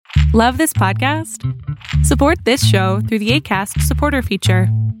Love this podcast? Support this show through the Acast supporter feature.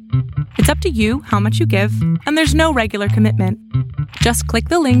 It's up to you how much you give, and there's no regular commitment. Just click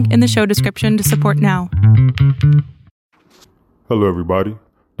the link in the show description to support now. Hello, everybody.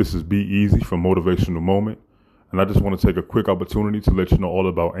 This is Be Easy from Motivational Moment, and I just want to take a quick opportunity to let you know all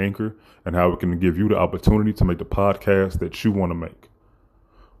about Anchor and how it can give you the opportunity to make the podcast that you want to make.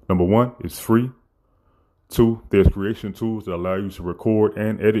 Number one, it's free. 2, there's creation tools that allow you to record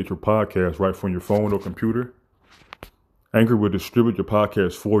and edit your podcast right from your phone or computer. Anchor will distribute your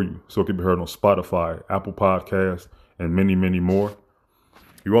podcast for you so it can be heard on Spotify, Apple Podcasts, and many, many more.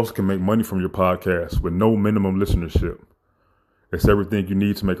 You also can make money from your podcast with no minimum listenership. It's everything you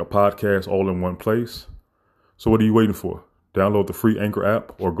need to make a podcast all in one place. So what are you waiting for? Download the free Anchor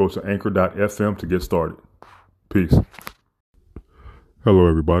app or go to anchor.fm to get started. Peace. Hello,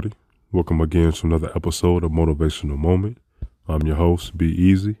 everybody. Welcome again to another episode of Motivational Moment. I'm your host, Be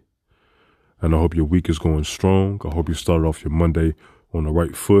Easy, and I hope your week is going strong. I hope you started off your Monday on the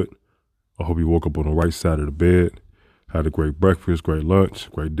right foot. I hope you woke up on the right side of the bed, had a great breakfast, great lunch,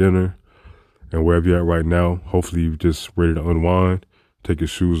 great dinner, and wherever you're at right now, hopefully you're just ready to unwind, take your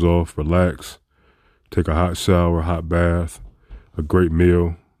shoes off, relax, take a hot shower, hot bath, a great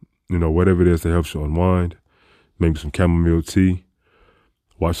meal, whatever it is that helps you unwind, maybe some chamomile tea.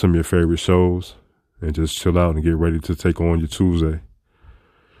 Watch some of your favorite shows and just chill out and get ready to take on your Tuesday.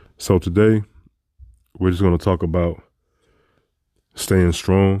 So today, we're just going to talk about staying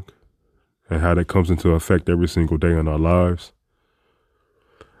strong and how that comes into effect every single day in our lives,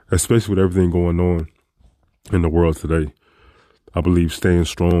 especially with everything going on in the world today. I believe staying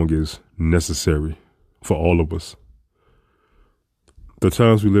strong is necessary for all of us. The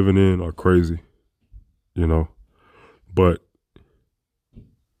times we're living in are crazy, but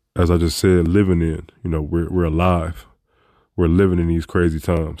as I just said, living in, we're alive. We're living in these crazy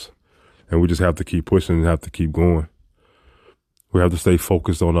times, and we just have to keep pushing and have to keep going. We have to stay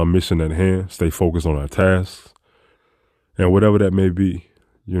focused on our mission at hand, stay focused on our tasks, and whatever that may be,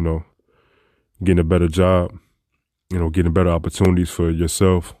 getting a better job, getting better opportunities for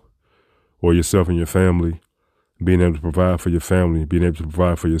yourself or yourself and your family, being able to provide for your family, being able to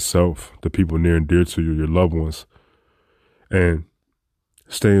provide for yourself, the people near and dear to you, your loved ones. And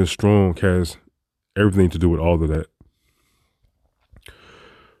staying strong has everything to do with all of that.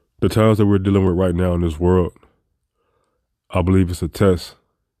 The times that we're dealing with right now in this world, I believe it's a test.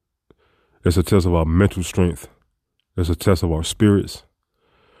 It's a test of our mental strength. It's a test of our spirits.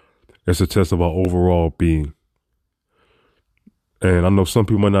 It's a test of our overall being. And I know some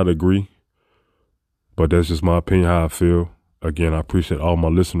people might not agree, but that's just my opinion, how I feel. Again, I appreciate all my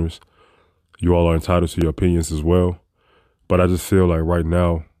listeners. You all are entitled to your opinions as well. But I just feel like right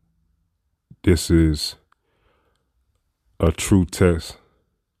now, this is a true test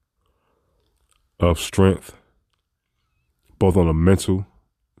of strength, both on a mental,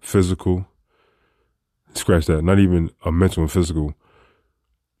 physical, scratch that, not even a mental and physical,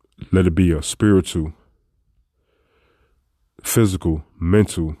 let it be a spiritual, physical,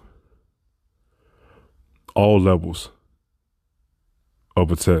 mental, all levels of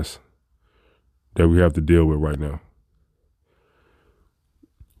a test that we have to deal with right now.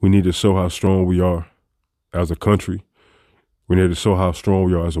 We need to show how strong we are as a country. We need to show how strong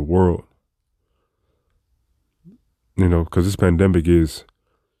we are as a world. Because this pandemic it's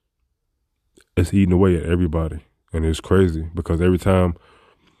eating away at everybody. And it's crazy because every time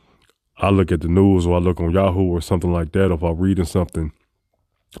I look at the news or I look on Yahoo or something like that, or if I'm reading something,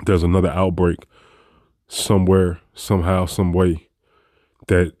 there's another outbreak somewhere, somehow, some way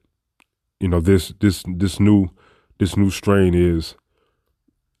that, this new strain is,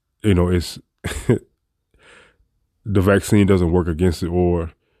 it's the vaccine doesn't work against it,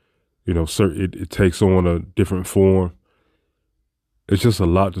 or, it takes on a different form. It's just a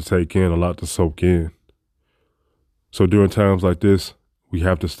lot to take in, a lot to soak in. So during times like this, we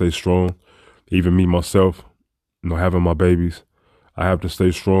have to stay strong. Even me, myself, having my babies, I have to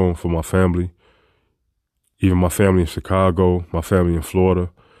stay strong for my family. Even my family in Chicago, my family in Florida.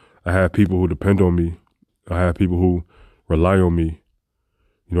 I have people who depend on me. I have people who rely on me.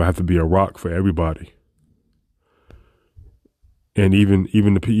 I have to be a rock for everybody. And even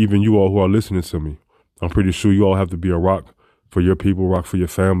you all who are listening to me, I'm pretty sure you all have to be a rock for your people, rock for your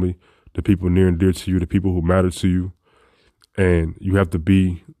family, the people near and dear to you, the people who matter to you. And you have to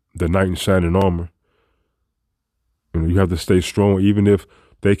be the knight in shining armor. You have to stay strong, even if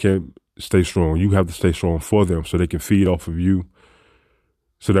they can't stay strong. You have to stay strong for them so they can feed off of you,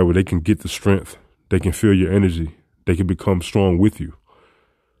 so that way they can get the strength. They can feel your energy. They can become strong with you.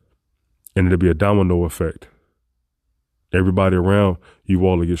 And it'll be a domino effect. Everybody around you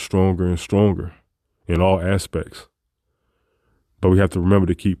all will get stronger and stronger in all aspects. But we have to remember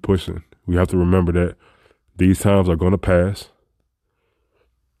to keep pushing. We have to remember that these times are going to pass.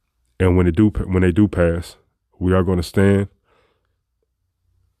 And when they do pass, we are going to stand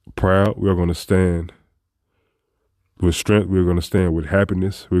proud. We are going to stand with strength. We're going to stand with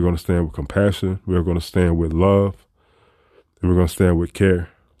happiness. We're going to stand with compassion. We're going to stand with love. And we're going to stand with care.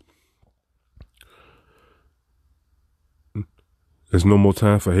 There's no more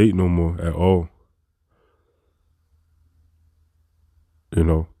time for hate no more at all. You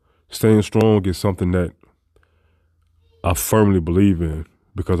know, staying strong is something that I firmly believe in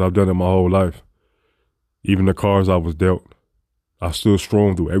because I've done it my whole life. Even the cards I was dealt, I stood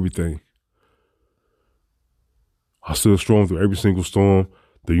strong through everything. I stood strong through every single storm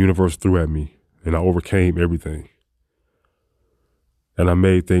the universe threw at me, and I overcame everything. And I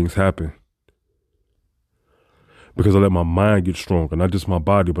made things happen. Because I let my mind get stronger, not just my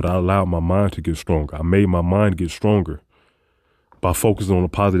body, but I allowed my mind to get stronger. I made my mind get stronger by focusing on the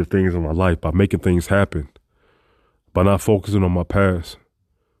positive things in my life, by making things happen, by not focusing on my past,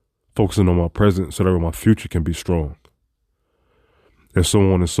 focusing on my present so that my future can be strong, and so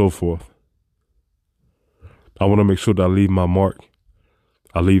on and so forth. I want to make sure that I leave my mark.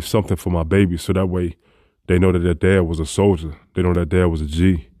 I leave something for my babies so that way they know that their dad was a soldier. They know that dad was a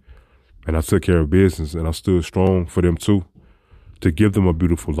G. And I took care of business and I stood strong for them too, to give them a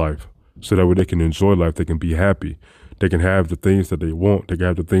beautiful life so that way they can enjoy life, they can be happy, they can have the things that they want, they can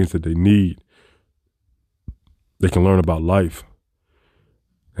have the things that they need. They can learn about life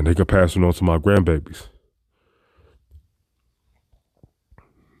and they can pass it on to my grandbabies.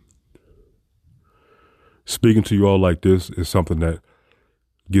 Speaking to you all like this is something that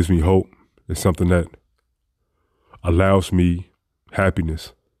gives me hope. It's something that allows me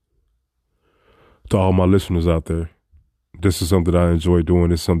happiness. To all my listeners out there, this is something I enjoy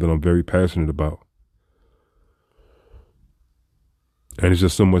doing. It's something I'm very passionate about. And it's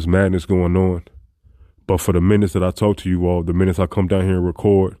just so much madness going on. But for the minutes that I talk to you all, the minutes I come down here and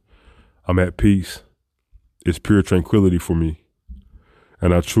record, I'm at peace. It's pure tranquility for me.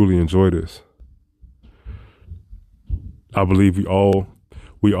 And I truly enjoy this. I believe we all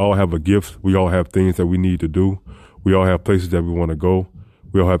have a gift. We all have things that we need to do. We all have places that we want to go.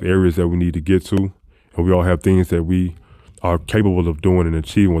 We all have areas that we need to get to. And we all have things that we are capable of doing and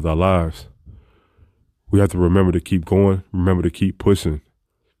achieving with our lives. We have to remember to keep going, remember to keep pushing,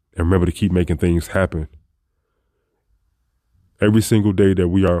 and remember to keep making things happen. Every single day that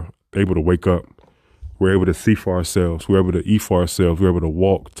we are able to wake up, we're able to see for ourselves, we're able to eat for ourselves, we're able to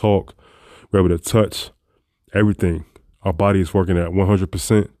walk, talk, we're able to touch, everything. Our body is working at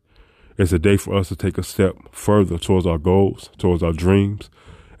 100%. It's a day for us to take a step further towards our goals, towards our dreams,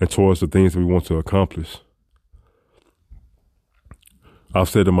 and towards the things that we want to accomplish. I've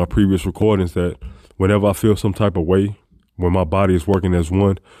said in my previous recordings that whenever I feel some type of way, when my body is working as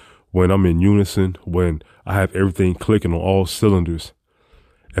one, when I'm in unison, when I have everything clicking on all cylinders,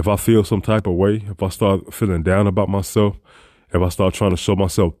 if I feel some type of way, if I start feeling down about myself, if I start trying to show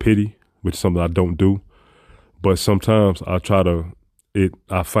myself pity, which is something I don't do, but sometimes I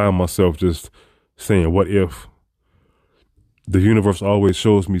find myself just saying, what if? The universe always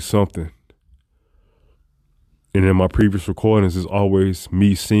shows me something. And in my previous recordings, it's always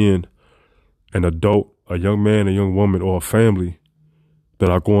me seeing an adult, a young man, a young woman, or a family that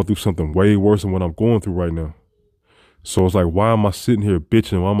are going through something way worse than what I'm going through right now. So it's like, why am I sitting here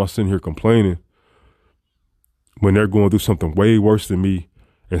bitching? Why am I sitting here complaining when they're going through something way worse than me?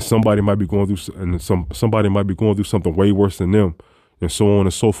 And somebody might be going through, somebody might be going through something way worse than them, and so on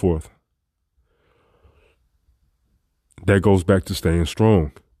and so forth. That goes back to staying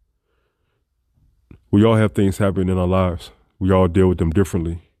strong. We all have things happen in our lives. We all deal with them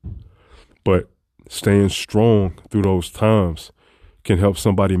differently. But staying strong through those times can help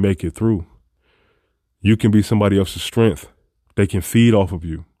somebody make it through. You can be somebody else's strength. They can feed off of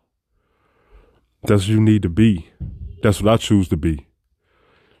you. That's what you need to be. That's what I choose to be.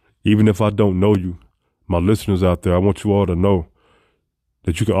 Even if I don't know you, my listeners out there, I want you all to know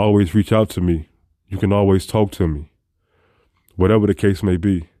that you can always reach out to me. You can always talk to me. Whatever the case may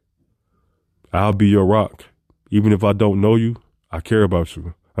be, I'll be your rock. Even if I don't know you, I care about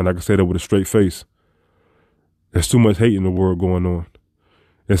you. And I can say that with a straight face. There's too much hate in the world going on.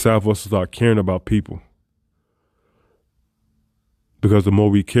 It's time for us to start caring about people. Because the more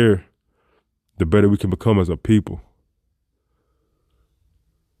we care, the better we can become as a people.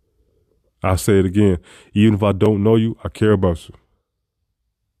 I'll say it again. Even if I don't know you, I care about you.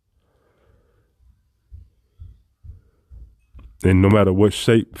 And no matter what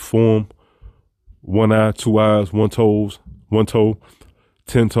shape, form, one eye, two eyes, one toes, one toe,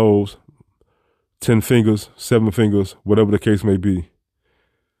 10 toes, 10 fingers, 7 fingers, whatever the case may be.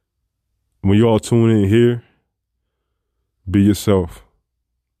 When you all tune in here, be yourself.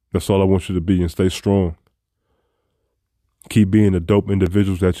 That's all I want you to be, and stay strong. Keep being the dope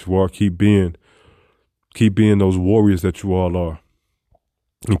individuals that you are. Keep being those warriors that you all are.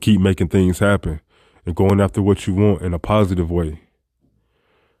 And keep making things happen and going after what you want in a positive way.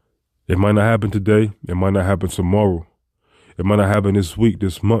 It might not happen today. It might not happen tomorrow. It might not happen this week,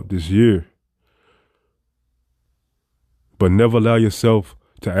 this month, this year. But never allow yourself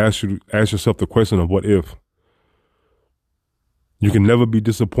to ask yourself the question of what if. You can never be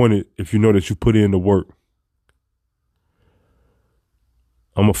disappointed if you know that you put in the work.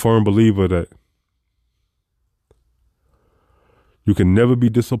 I'm a firm believer that you can never be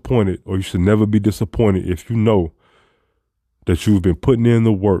disappointed, or you should never be disappointed if you know that you've been putting in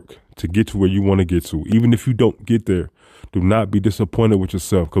the work to get to where you want to get to. Even if you don't get there, do not be disappointed with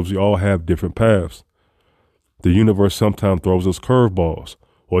yourself, because we all have different paths. The universe sometimes throws us curveballs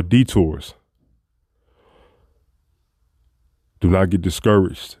or detours. Do not get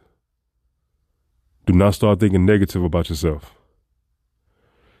discouraged. Do not start thinking negative about yourself.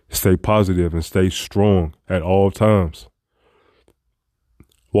 Stay positive and stay strong at all times.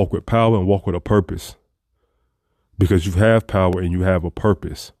 Walk with power and walk with a purpose, because you have power and you have a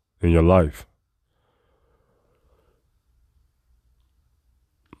purpose in your life.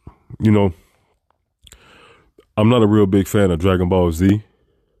 You know, I'm not a real big fan of Dragon Ball Z,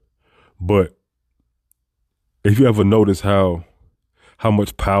 but if you ever notice how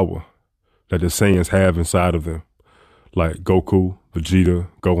much power that the Saiyans have inside of them, like Goku, Vegeta,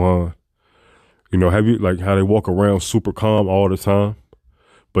 Gohan, you know, have you, like, how they walk around super calm all the time?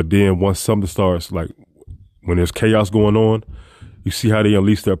 But then once something starts, like when there's chaos going on, you see how they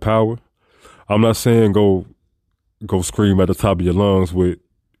unleash their power. I'm not saying go scream at the top of your lungs with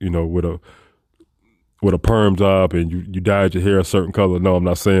a perm job and you dyed your hair a certain color. No, I'm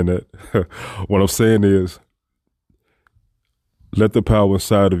not saying that. What I'm saying is, let the power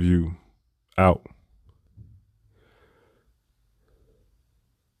inside of you out.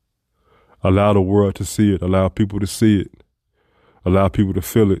 Allow the world to see it. Allow people to see it. Allow people to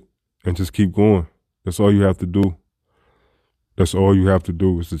feel it, and just keep going. That's all you have to do. That's all you have to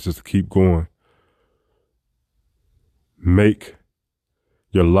do, is to just keep going. Make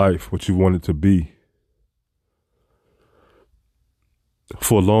your life what you want it to be.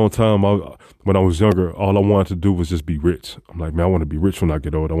 For a long time, when I was younger, all I wanted to do was just be rich. I'm like, man, I want to be rich when I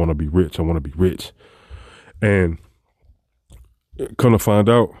get old. I want to be rich. I want to be rich. And come to find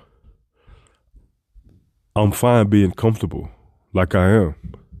out, I'm fine being comfortable like I am,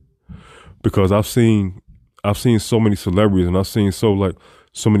 because I've seen so many celebrities, and I've seen so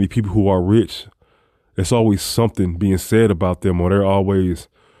many people who are rich. It's always something being said about them, or they're always,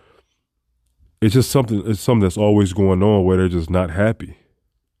 it's something that's always going on where they're just not happy.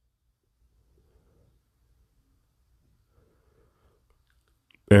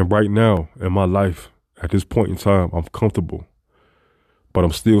 And right now in my life, at this point in time, I'm comfortable, but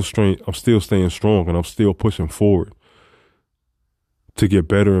I'm still staying strong, and I'm still pushing forward to get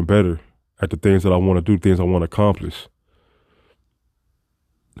better and better at the things that I want to do, things I want to accomplish.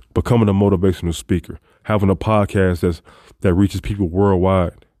 Becoming a motivational speaker, having a podcast that reaches people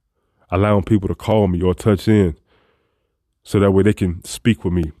worldwide, allowing people to call me or touch in so that way they can speak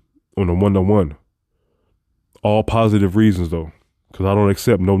with me on a one-on-one. All positive reasons, though, because I don't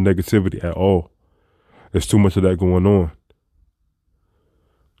accept no negativity at all. There's too much of that going on.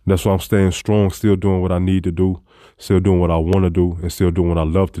 That's why I'm staying strong, still doing what I need to do, still doing what I want to do, and still doing what I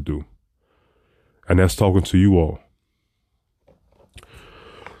love to do. And that's talking to you all.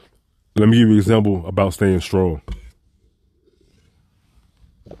 Let me give you an example about staying strong.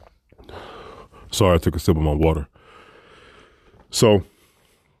 Sorry, I took a sip of my water. So,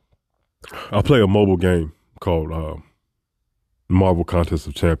 I play a mobile game called Marvel Contest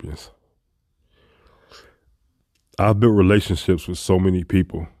of Champions. I've built relationships with so many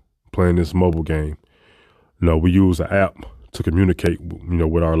people playing this mobile game. You know, we use an app to communicate,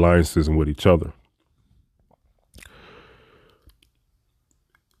 with our alliances and with each other.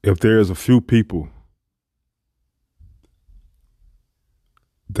 If there's a few people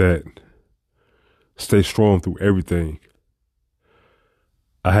that stay strong through everything,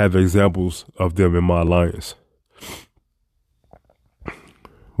 I have examples of them in my alliance.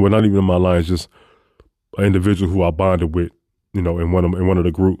 Well, not even in my alliance, just an individual who I bonded with, in one of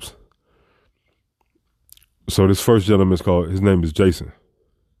the groups. So this first gentleman his name is Jason.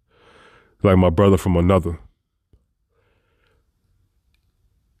 Like my brother from another.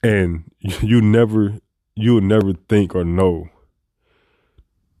 And you never you would never think or know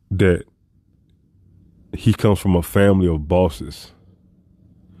that he comes from a family of bosses.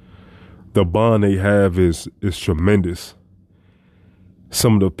 The bond they have is tremendous.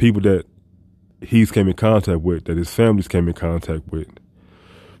 Some of the people that he's came in contact with, that his families came in contact with,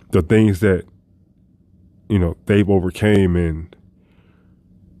 the things that, they've overcame and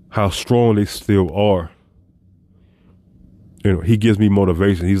how strong they still are. He gives me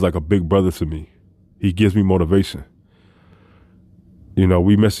motivation. He's like a big brother to me. He gives me motivation.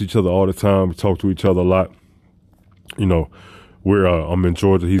 We message each other all the time. We talk to each other a lot. I'm in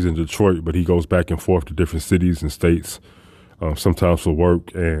Georgia. He's in Detroit, but he goes back and forth to different cities and states, sometimes for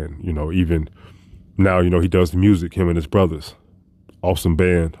work. And, even now, he does the music, him and his brothers. Awesome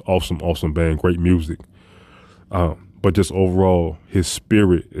band, awesome band, great music. But just overall, his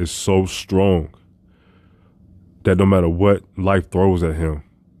spirit is so strong that no matter what life throws at him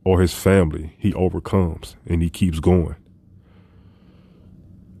or his family, he overcomes and he keeps going.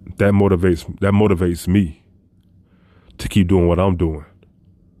 That motivates me to keep doing what I'm doing.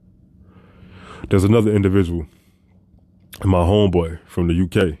 There's another individual, my homeboy from the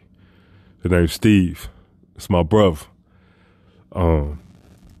UK. His name's Steve. It's my brother.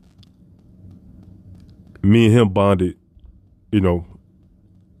 Me and him bonded,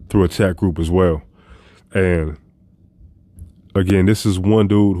 through a chat group as well. And again, this is one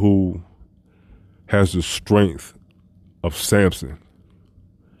dude who has the strength of Samson.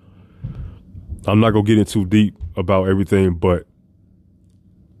 I'm not going to get in too deep about everything, but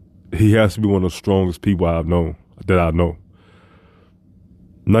he has to be one of the strongest people I know.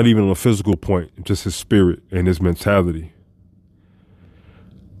 Not even on a physical point, just his spirit and his mentality.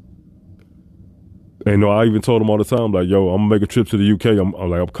 And I even told him all the time, like, yo, I'm gonna make a trip to the UK.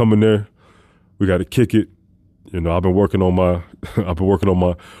 I'm coming there. We got to kick it. I've been working on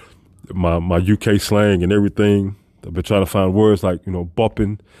my UK slang and everything. I've been trying to find words like,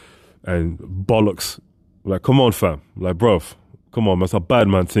 bopping and bollocks. Like, come on, fam. Like, bruv, come on, man. It's a bad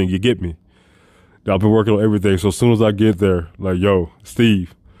man thing. You get me? I've been working on everything. So as soon as I get there, like, yo,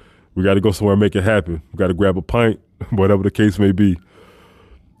 Steve, we got to go somewhere and make it happen. We got to grab a pint, whatever the case may be.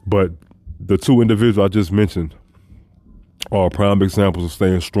 But the two individuals I just mentioned are prime examples of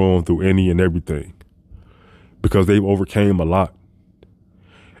staying strong through any and everything because they've overcame a lot.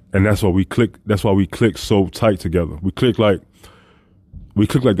 And that's why we click. That's why we click so tight together. We click like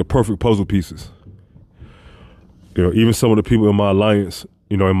the perfect puzzle pieces. Even some of the people in my alliance,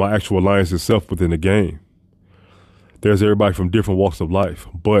 in my actual alliance itself within the game, there's everybody from different walks of life,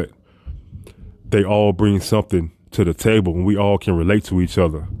 but they all bring something to the table and we all can relate to each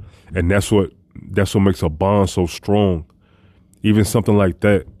other. And that's what makes a bond so strong. Even something like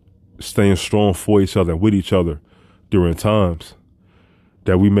that, staying strong for each other and with each other during times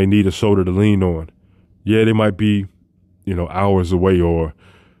that we may need a shoulder to lean on. Yeah, they might be, hours away or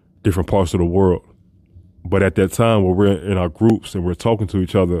different parts of the world. But at that time where we're in our groups and we're talking to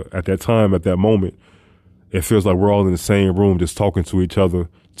each other, at that time, at that moment, it feels like we're all in the same room, just talking to each other,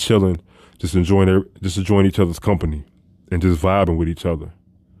 chilling, just enjoying each other's company and just vibing with each other.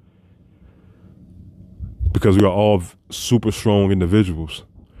 Because we are all super strong individuals.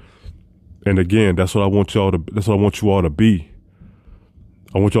 And again, that's what I want you all to be.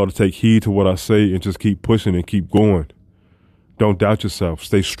 I want y'all to take heed to what I say and just keep pushing and keep going. Don't doubt yourself.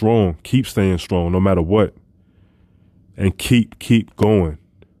 Stay strong. Keep staying strong no matter what. And keep going.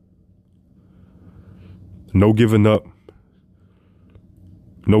 No giving up.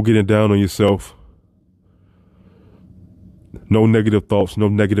 No getting down on yourself. No negative thoughts, no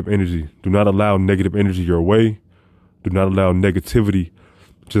negative energy. Do not allow negative energy your way. Do not allow negativity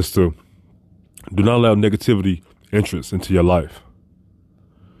entrance into your life.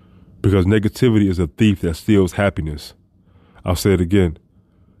 Because negativity is a thief that steals happiness. I'll say it again.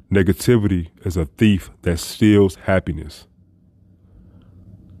 Negativity is a thief that steals happiness.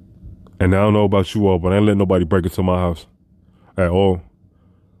 And I don't know about you all, but I ain't letting nobody break into my house at all.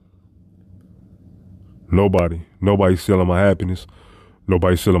 Nobody. Nobody's stealing my happiness.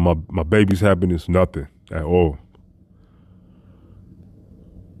 Nobody's stealing my baby's happiness. Nothing at all.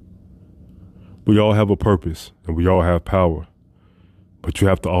 We all have a purpose and we all have power. But you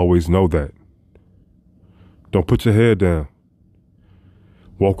have to always know that. Don't put your head down.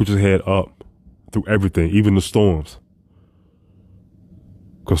 Walk with your head up through everything, even the storms.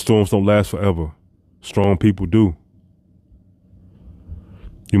 Because storms don't last forever. Strong people do.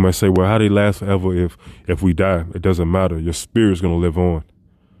 You might say, well, how do they last forever if we die? It doesn't matter. Your spirit's going to live on.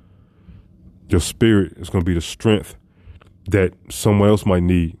 Your spirit is going to be the strength that someone else might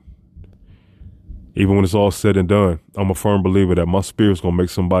need. Even when it's all said and done, I'm a firm believer that my spirit's going to make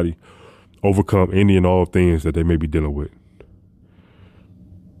somebody overcome any and all things that they may be dealing with.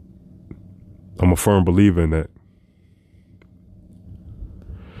 I'm a firm believer in that.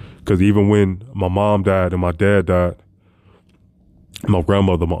 Because even when my mom died and my dad died, my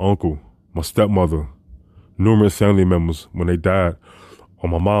grandmother, my uncle, my stepmother, numerous family members, when they died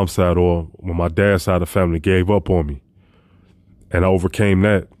on my mom's side or when my dad's side of the family, gave up on me. And I overcame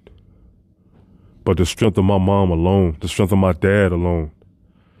that. But the strength of my mom alone, the strength of my dad alone,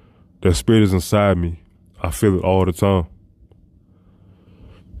 their spirit is inside me. I feel it all the time.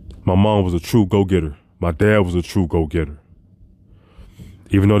 My mom was a true go-getter. My dad was a true go-getter.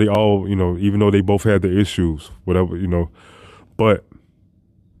 Even though even though they both had their issues, whatever, but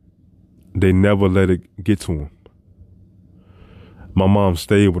they never let it get to them. My mom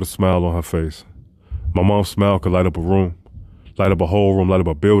stayed with a smile on her face. My mom's smile could light up a room, light up a whole room, light up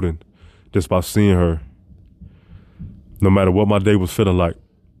a building, just by seeing her. No matter what my day was feeling like,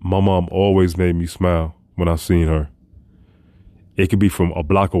 my mom always made me smile when I seen her. It could be from a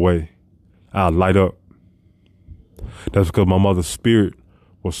block away. I'd light up. That's because my mother's spirit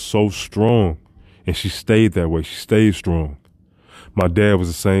was so strong, and she stayed that way. She stayed strong. My dad was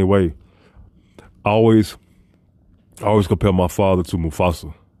the same way. I always compare my father to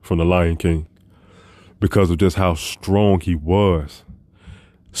Mufasa from The Lion King because of just how strong he was.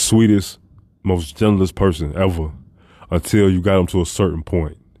 Sweetest, most gentlest person ever until you got him to a certain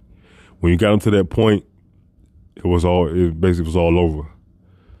point. When you got him to that point, it basically was all over.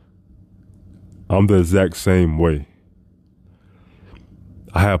 I'm the exact same way.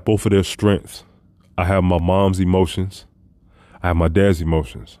 I have both of their strengths. I have my mom's emotions. I have my dad's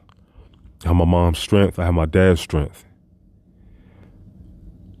emotions. I have my mom's strength. I have my dad's strength.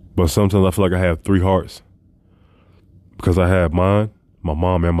 But sometimes I feel like I have three hearts because I have mine, my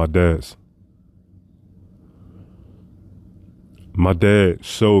mom, and my dad's. My dad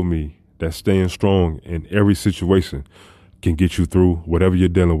showed me that staying strong in every situation can get you through whatever you're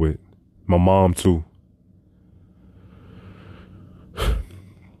dealing with. My mom, too.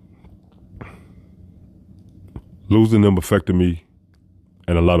 Losing them affected me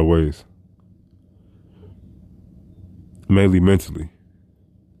in a lot of ways. Mainly mentally.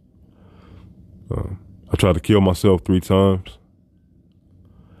 I tried to kill myself 3 times.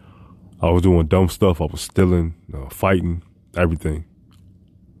 I was doing dumb stuff. I was stealing, fighting, everything.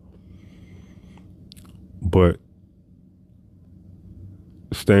 But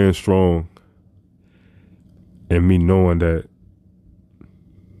staying strong and me knowing that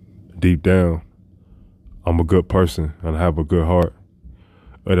deep down I'm a good person and I have a good heart,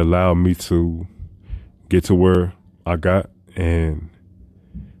 it allowed me to get to where I got and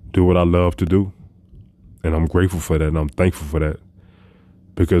do what I love to do. And I'm grateful for that and I'm thankful for that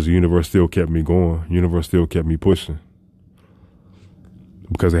because the universe still kept me going. The universe still kept me pushing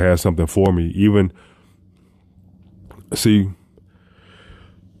because it had something for me.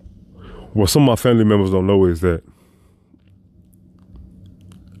 What some of my family members don't know is that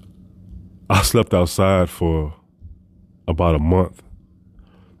I slept outside for about a month,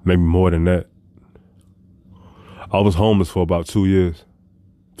 maybe more than that. I was homeless for about 2 years,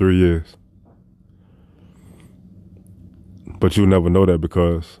 3 years. But you'll never know that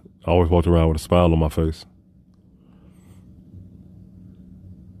because I always walked around with a smile on my face.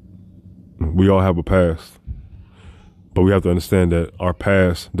 We all have a past, but we have to understand that our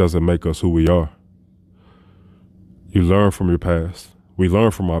past doesn't make us who we are. You learn from your past. We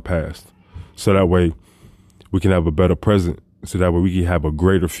learn from our past. So that way we can have a better present. So that way we can have a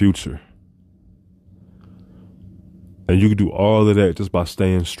greater future. And you can do all of that just by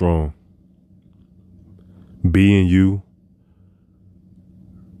staying strong. Being you.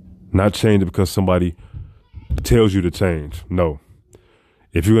 Not changing because somebody tells you to change. No.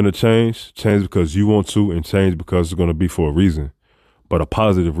 If you're going to change because you want to, and change because it's going to be for a reason, but a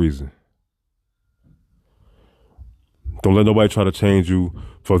positive reason. Don't let nobody try to change you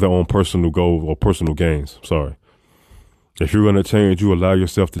for their own personal goals or personal gains. Sorry. If you're going to change, you allow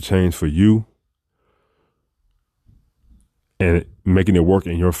yourself to change for you and making it work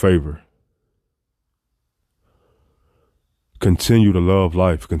in your favor. Continue to love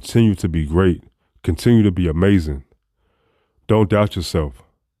life. Continue to be great. Continue to be amazing. Don't doubt yourself.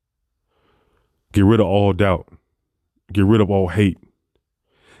 Get rid of all doubt. Get rid of all hate.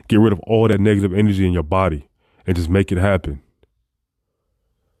 Get rid of all that negative energy in your body and just make it happen.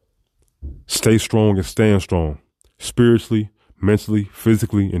 Stay strong and stand strong. Spiritually, mentally,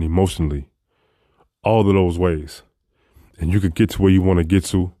 physically, and emotionally. All of those ways. And you can get to where you want to get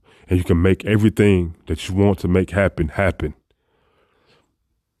to, and you can make everything that you want to make happen, happen.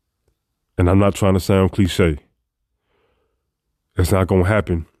 And I'm not trying to sound cliche. It's not going to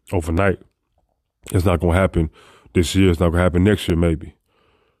happen overnight. It's not going to happen this year. It's not going to happen next year, maybe.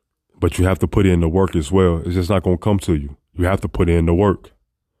 But you have to put in the work as well. It's just not going to come to you. You have to put in the work.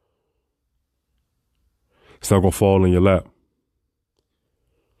 It's not going to fall in your lap.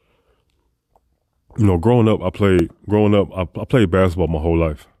 You know, growing up, I played basketball my whole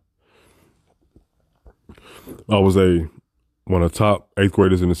life. I was one of the top 8th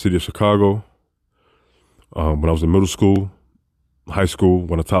graders in the city of Chicago. When I was in middle school, high school,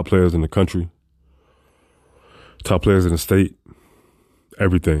 one of the top players in the country, top players in the state,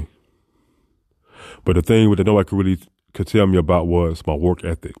 everything. But the thing that nobody could tell me about was my work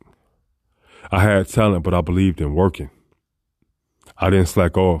ethic. I had talent, but I believed in working. I didn't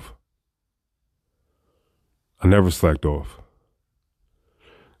slack off. I never slacked off.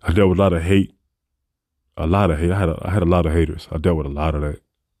 I dealt with a lot of hate. I had a lot of haters. I dealt with a lot of that.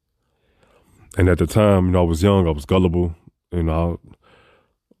 And at the time, you know, I was young. I was gullible. You know,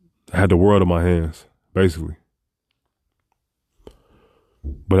 I had the world in my hands, basically.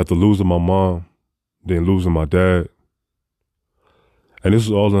 But after losing my mom, then losing my dad, and this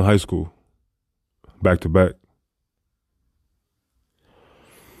was all in high school, back to back,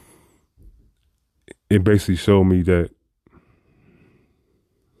 it basically showed me that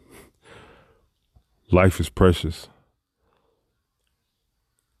life is precious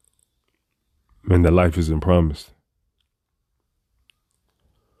and that life isn't promised.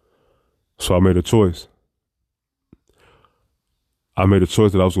 So I made a choice. I made a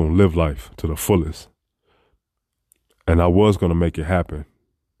choice that I was going to live life to the fullest. And I was going to make it happen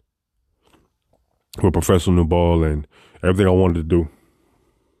with professional ball and everything I wanted to do.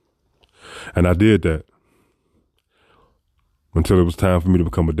 And I did that until it was time for me to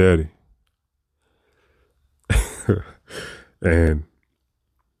become a daddy. And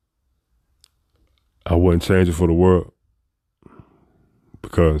I wouldn't change it for the world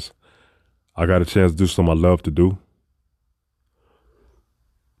because I got a chance to do something I love to do.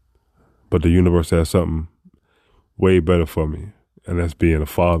 But the universe has something way better for me, and that's being a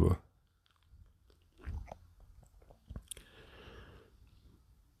father.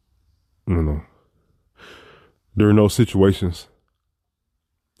 You know, during those situations,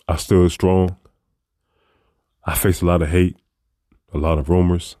 I stood strong. I faced a lot of hate, a lot of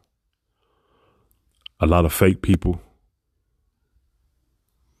rumors, a lot of fake people.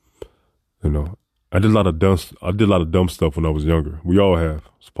 You know, I did a lot of dumb stuff when I was younger. We all have.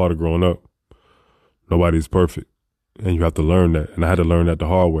 It's part of growing up. Nobody's perfect, and you have to learn that. And I had to learn that the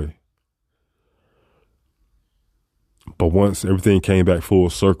hard way. But once everything came back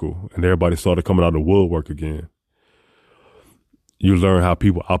full circle and everybody started coming out of the woodwork again, you learn how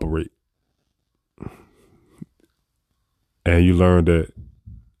people operate. And you learn that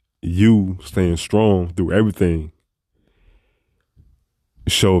you staying strong through everything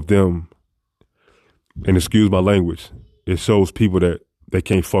showed them, and excuse my language, it shows people that they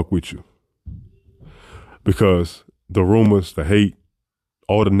can't fuck with you. Because the rumors, the hate,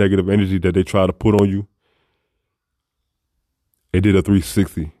 all the negative energy that they try to put on you, it did a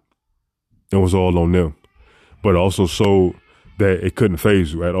 360. It was all on them. But it also showed that it couldn't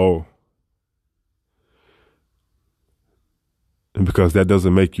faze you at all. And because that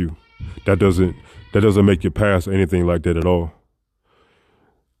doesn't make you pass or anything like that at all.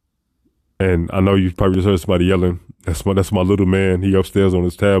 And I know you probably just heard somebody yelling. That's my little man. He upstairs on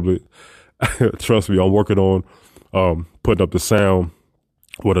his tablet. Trust me, I'm working on putting up the sound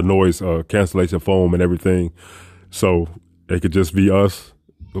with a noise cancellation foam and everything. So it could just be us.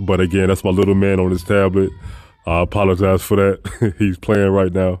 But again, that's my little man on his tablet. I apologize for that. He's playing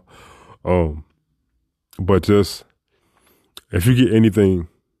right now. But just, if you get anything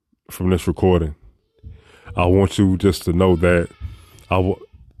from this recording, I want you just to know that I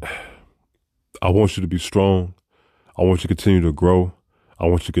want you to be strong. I want you to continue to grow. I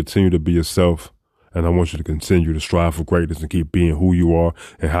want you to continue to be yourself. And I want you to continue to strive for greatness and keep being who you are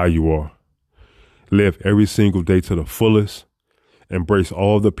and how you are. Live every single day to the fullest. Embrace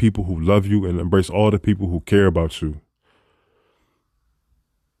all the people who love you and embrace all the people who care about you.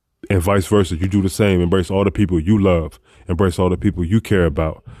 And vice versa, you do the same. Embrace all the people you love. Embrace all the people you care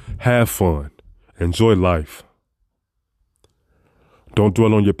about. Have fun. Enjoy life. Don't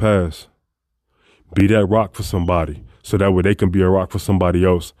dwell on your past. Be that rock for somebody so that way they can be a rock for somebody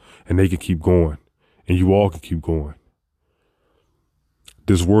else and they can keep going and you all can keep going.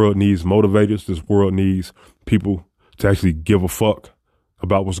 This world needs motivators. This world needs people to actually give a fuck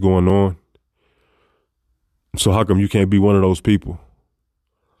about what's going on. So how come you can't be one of those people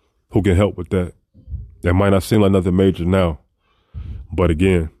who can help with that? That might not seem like nothing major now, but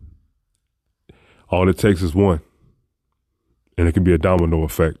again, all it takes is one, and it can be a domino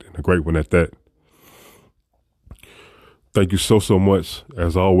effect, and a great one at that. Thank you so much,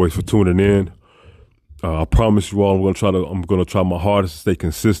 as always, for tuning in. I promise you all I'm gonna try my hardest to stay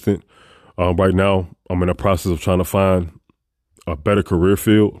consistent. Right now, I'm in the process of trying to find a better career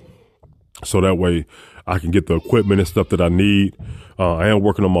field, so that way I can get the equipment and stuff that I need. I am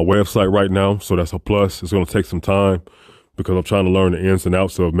working on my website right now, so that's a plus. It's gonna take some time because I'm trying to learn the ins and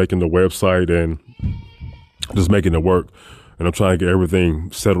outs of making the website and just making it work. And I'm trying to get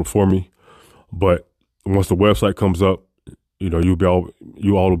everything settled for me. But once the website comes up, you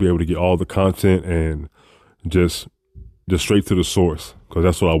all will be able to get all the content and just straight to the source, because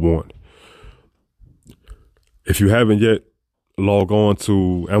that's what I want. If you haven't yet, log on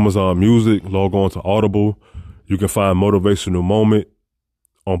to Amazon Music, log on to Audible. You can find Motivational Moment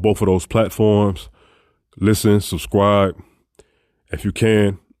on both of those platforms. Listen, subscribe. If you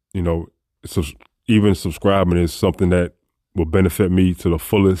can, even subscribing is something that will benefit me to the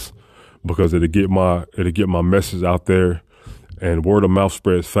fullest, because it'll get my message out there, and word of mouth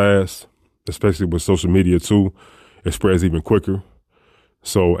spreads fast, especially with social media too. It spreads even quicker.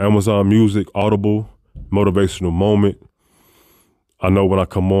 So Amazon Music, Audible, Motivational Moment. I know when I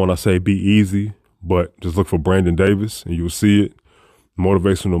come on, I say be easy, but just look for Brandon Davis and you'll see it.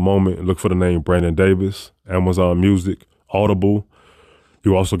 Motivational Moment, look for the name Brandon Davis. Amazon Music, Audible.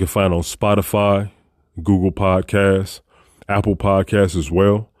 You also can find on Spotify, Google Podcasts, Apple Podcasts as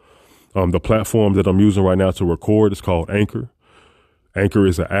well. The platform that I'm using right now to record is called Anchor. Anchor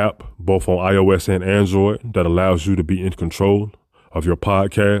is an app, both on iOS and Android, that allows you to be in control of your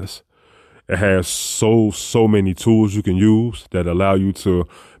podcast. It has so many tools you can use that allow you to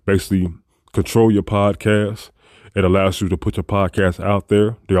basically control your podcast. It allows you to put your podcast out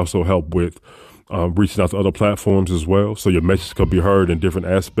there. They also help with reaching out to other platforms as well, so your message can be heard in different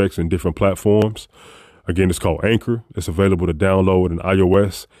aspects and different platforms. Again, it's called Anchor. It's available to download in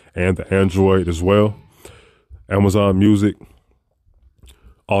iOS and the Android as well. Amazon Music,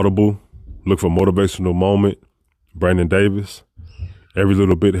 Audible, look for Motivational Moment, Brandon Davis. Every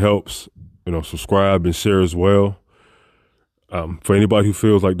little bit helps. Subscribe and share as well. For anybody who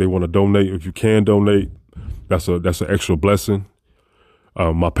feels like they want to donate, if you can donate, that's an extra blessing.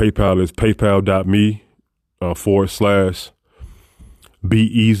 My PayPal is paypal.me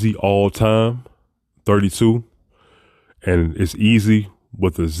 /BeEasyAllTime32. And it's easy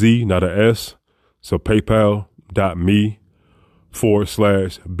with a Z, not a S. So paypal.me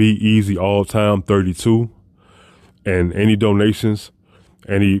 /BeEasyAllTime32. And any donations,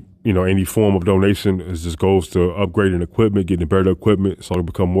 any form of donation just goes to upgrading equipment, getting better equipment, so I can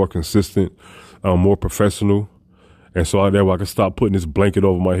become more consistent, more professional. And so that way I can stop putting this blanket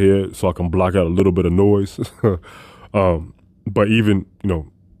over my head so I can block out a little bit of noise. But even,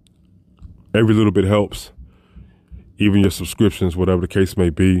 every little bit helps. Even your subscriptions, whatever the case may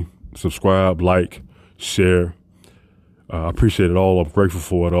be, subscribe, like, share. I appreciate it all. I'm grateful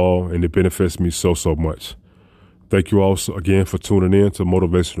for it all, and it benefits me so much. Thank you all again for tuning in to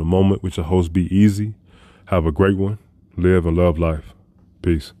Motivational Moment with your host, Be Easy. Have a great one. Live and love life.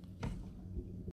 Peace.